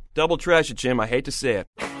you? Double trash it, Jim. I hate to say it.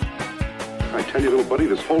 I tell you, little buddy,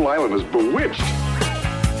 this whole island is bewitched.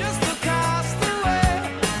 Just across the way,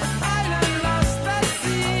 island lost at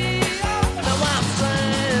sea. Now I'm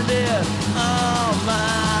stranded on my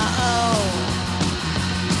own.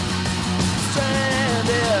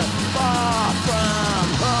 Stranded far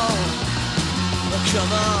from home.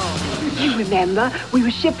 Come on. You remember, we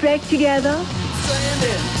were shipwrecked together.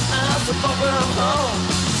 Stranded, I'm so far from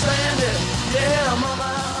home. Stranded, yeah, I'm on my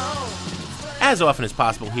own. As often as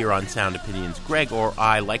possible here on Sound Opinions, Greg or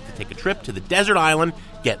I like to take a trip to the desert island,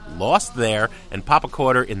 get lost there, and pop a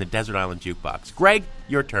quarter in the Desert Island Jukebox. Greg,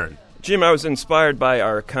 your turn. Jim, I was inspired by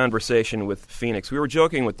our conversation with Phoenix. We were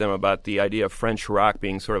joking with them about the idea of French rock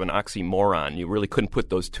being sort of an oxymoron. You really couldn't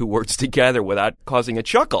put those two words together without causing a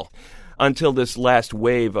chuckle until this last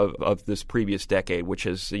wave of this previous decade, which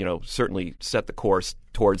has, certainly set the course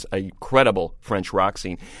towards a credible French rock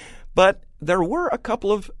scene. But there were a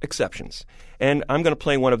couple of exceptions, and I'm going to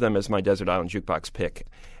play one of them as my Desert Island Jukebox pick.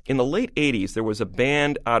 In the late 80s, there was a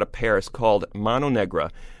band out of Paris called Mano Negra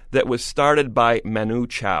that was started by Manu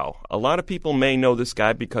Chao. A lot of people may know this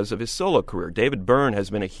guy because of his solo career. David Byrne has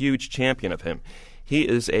been a huge champion of him. He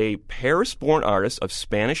is a Paris-born artist of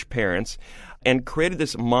Spanish parents and created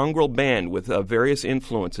this mongrel band with various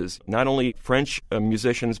influences, not only French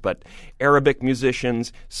musicians, but Arabic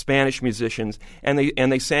musicians, Spanish musicians, and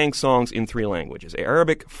they sang songs in three languages,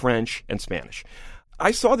 Arabic, French, and Spanish.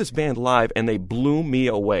 I saw this band live, and they blew me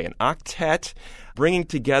away. An octet bringing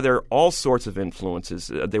together all sorts of influences.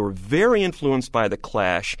 They were very influenced by The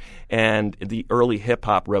Clash and the early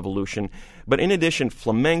hip-hop revolution. But in addition,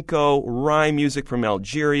 flamenco, rhyme music from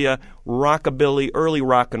Algeria, rockabilly, early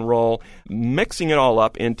rock and roll, mixing it all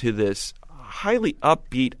up into this highly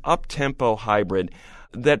upbeat, up-tempo hybrid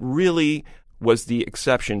that really was the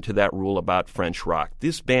exception to that rule about French rock.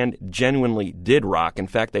 This band genuinely did rock. In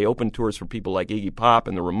fact, they opened tours for people like Iggy Pop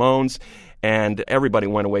and the Ramones, and everybody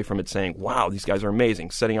went away from it saying, wow, these guys are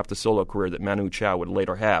amazing, setting up the solo career that Manu Chao would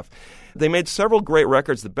later have. They made several great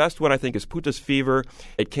records. The best one, I think, is Putas Fever.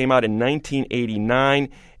 It came out in 1989,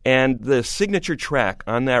 and the signature track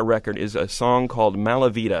on that record is a song called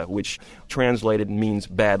Mala Vida, which translated means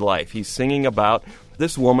bad life. He's singing about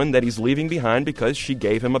this woman that he's leaving behind because she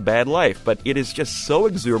gave him a bad life. But it is just so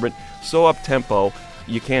exuberant, so up-tempo,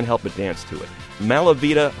 you can't help but dance to it. Mala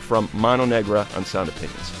Vida from Mano Negra on Sound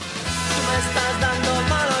Opinions. Me estás dando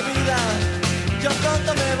mala vida, yo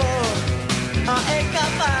pronto me voy a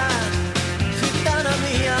escapar. Gitana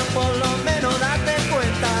mía, por lo menos date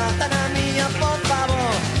cuenta. Gitana mía, por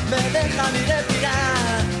favor, me deja ni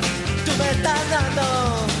respirar. Tú me estás dando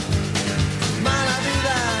mala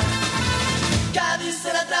vida. Cádiz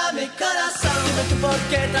se la trae mi corazón. Dime tú por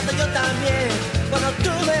qué trato yo también. Cuando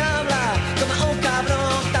tú me hablas como un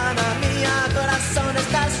cabrón. Gitana mía, corazón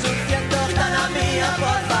estás sufriendo. Gitana mía,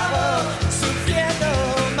 por favor.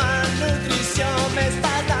 Malnutrición me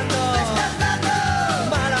estás dando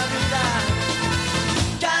mala vida.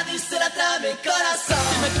 Cádiz se la trae mi corazón.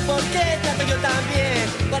 Dime tú por qué trato yo también.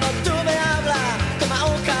 Cuando tú me hablas como a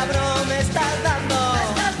un cabrón me estás dando.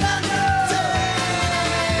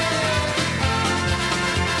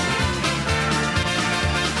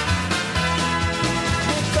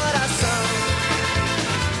 Mi corazón.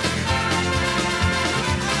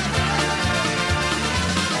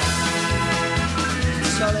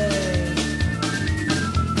 Sole.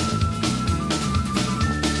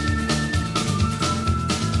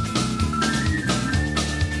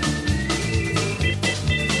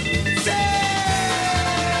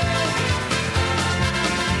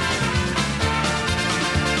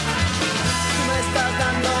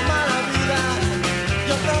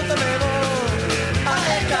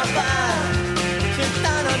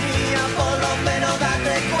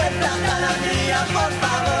 Por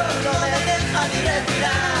favor, no me deja ni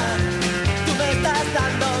respirar. Tú me estás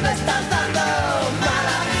dando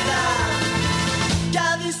mala vida.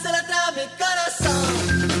 Ya dice la trae mi corazón.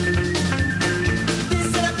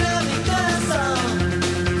 Dice la trae mi corazón.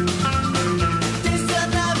 Dice la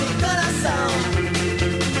trae mi corazón.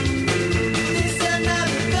 Dice la trae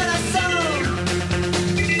mi corazón.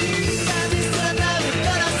 Ya dice la trae mi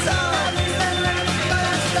corazón. Dice la trae mi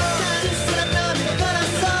corazón. Ya dice la trae mi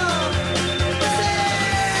corazón.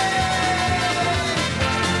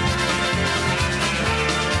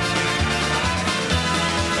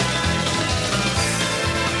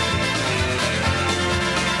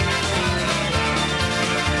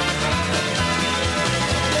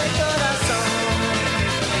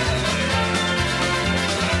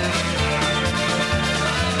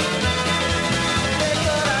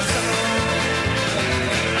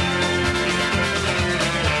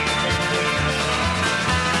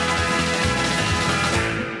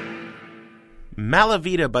 Mala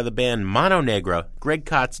Vida by the band Mano Negra, Greg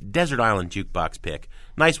Kott's Desert Island Jukebox pick.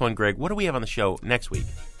 Nice one, Greg. What do we have on the show next week?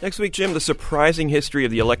 Next week, Jim, the surprising history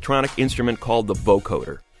of the electronic instrument called the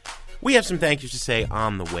vocoder. We have some thank yous to say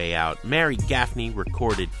on the way out. Mary Gaffney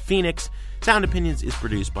recorded Phoenix. Sound Opinions is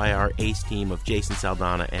produced by our ace team of Jason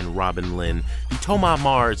Saldana and Robin Lynn, the Toma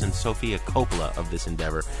Mars and Sophia Coppola of this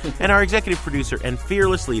endeavor, and our executive producer and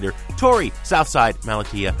fearless leader, Tori Southside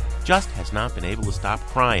Malatia, just has not been able to stop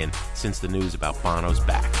crying since the news about Bono's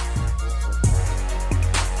back.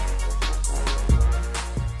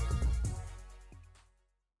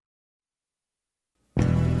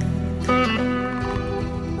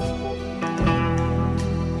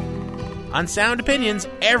 On Sound Opinions,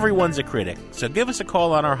 everyone's a critic, so give us a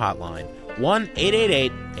call on our hotline,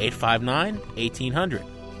 1-888-859-1800.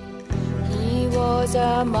 He was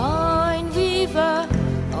a mind weaver,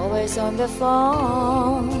 always on the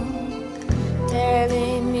phone,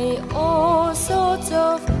 telling me all sorts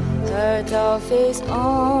of hurt of his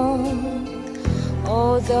own.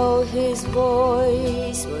 Although his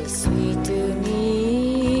voice was sweet to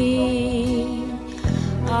me,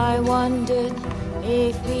 I wondered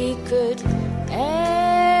if we could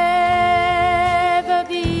ever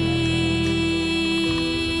be.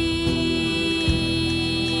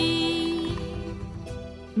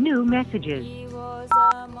 New messages.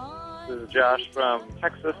 This is Josh from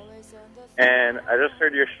Texas, And I just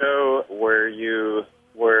heard your show where you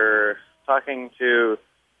were talking to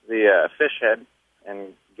the fish head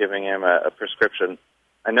and giving him a prescription.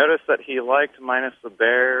 I noticed that he liked Minus the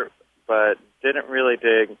Bear, but didn't really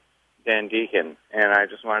dig Dan Deacon. And I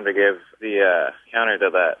just wanted to give the counter to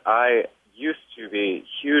that. I used to be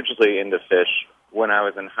hugely into Fish when I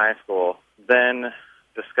was in high school, then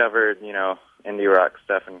discovered, indie rock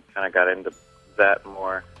stuff and kind of got into that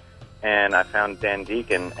more. And I found Dan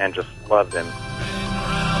Deacon and just loved him.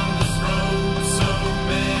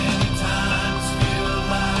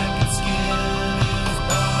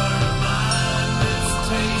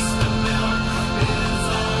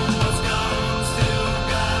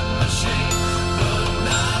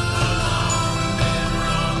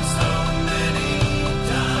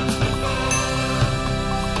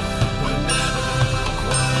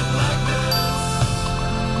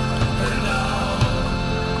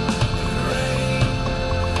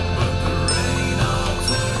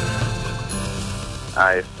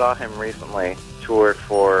 I saw him recently tour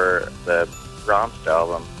for the Brahms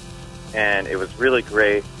album, and it was really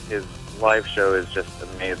great. His live show is just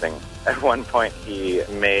amazing. At one point, he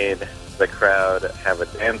made the crowd have a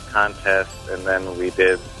dance contest, and then we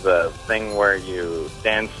did the thing where you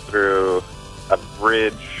dance through a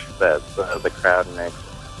bridge that the crowd makes.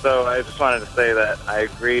 So I just wanted to say that I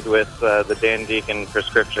agreed with the Dan Deacon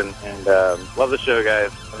prescription, and love the show,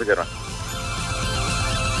 guys. Have a good one.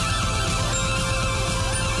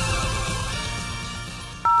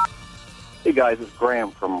 Hey guys, it's Graham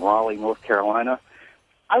from Raleigh, North Carolina.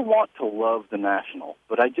 I want to love the National,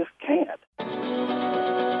 but I just can't.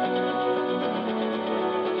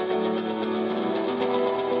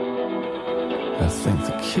 I think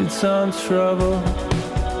the kids are in trouble.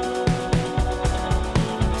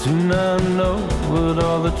 Do not know what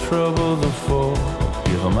all the troubles are for.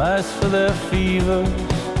 Give them ice for their fevers.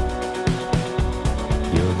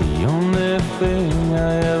 You're the only thing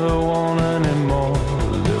I ever want anymore.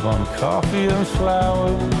 Live on coffee and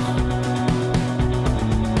flowers.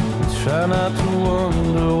 Try not to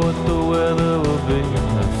wonder what the weather will be.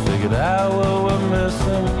 I figured out what we're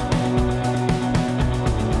missing.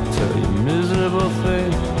 Tell you miserable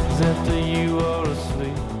things after you are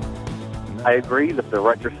asleep. I agree that the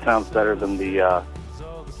record sounds better than the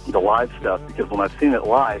live stuff, because when I've seen it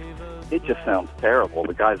live, it just sounds terrible.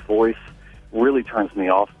 The guy's voice really turns me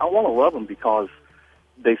off. I want to love them because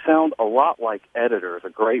they sound a lot like Editors,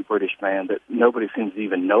 a great British band that nobody seems to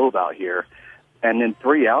even know about here. And in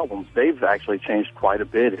 3 albums, they've actually changed quite a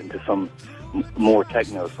bit into some more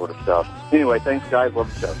techno sort of stuff. Anyway, thanks, guys.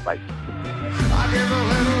 Love the show. Bye.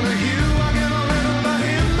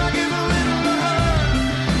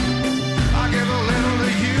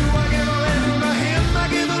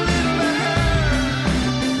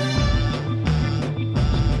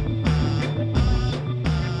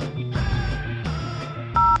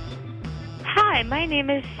 Hi, my name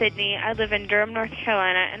is Sydney. I live in Durham, North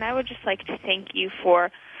Carolina, and I would just like to thank you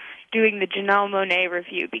for doing the Janelle Monáe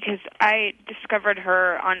review, because I discovered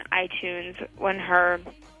her on iTunes when her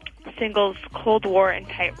singles Cold War and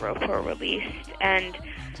Tightrope were released, and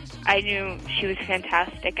I knew she was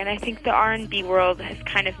fantastic. And I think the R&B world has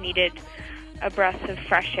kind of needed a breath of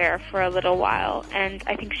fresh air for a little while, and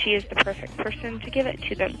I think she is the perfect person to give it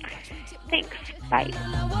to them. Thanks. Bye.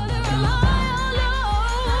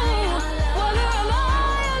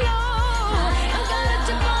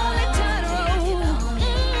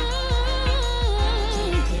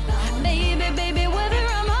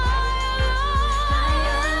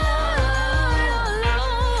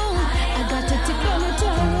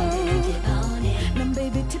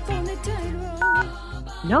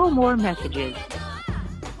 No more messages.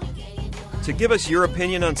 To give us your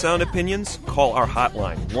opinion on Sound Opinions, call our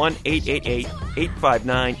hotline,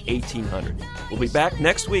 1-888-859-1800. We'll be back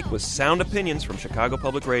next week with Sound Opinions from Chicago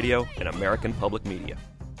Public Radio and American Public Media.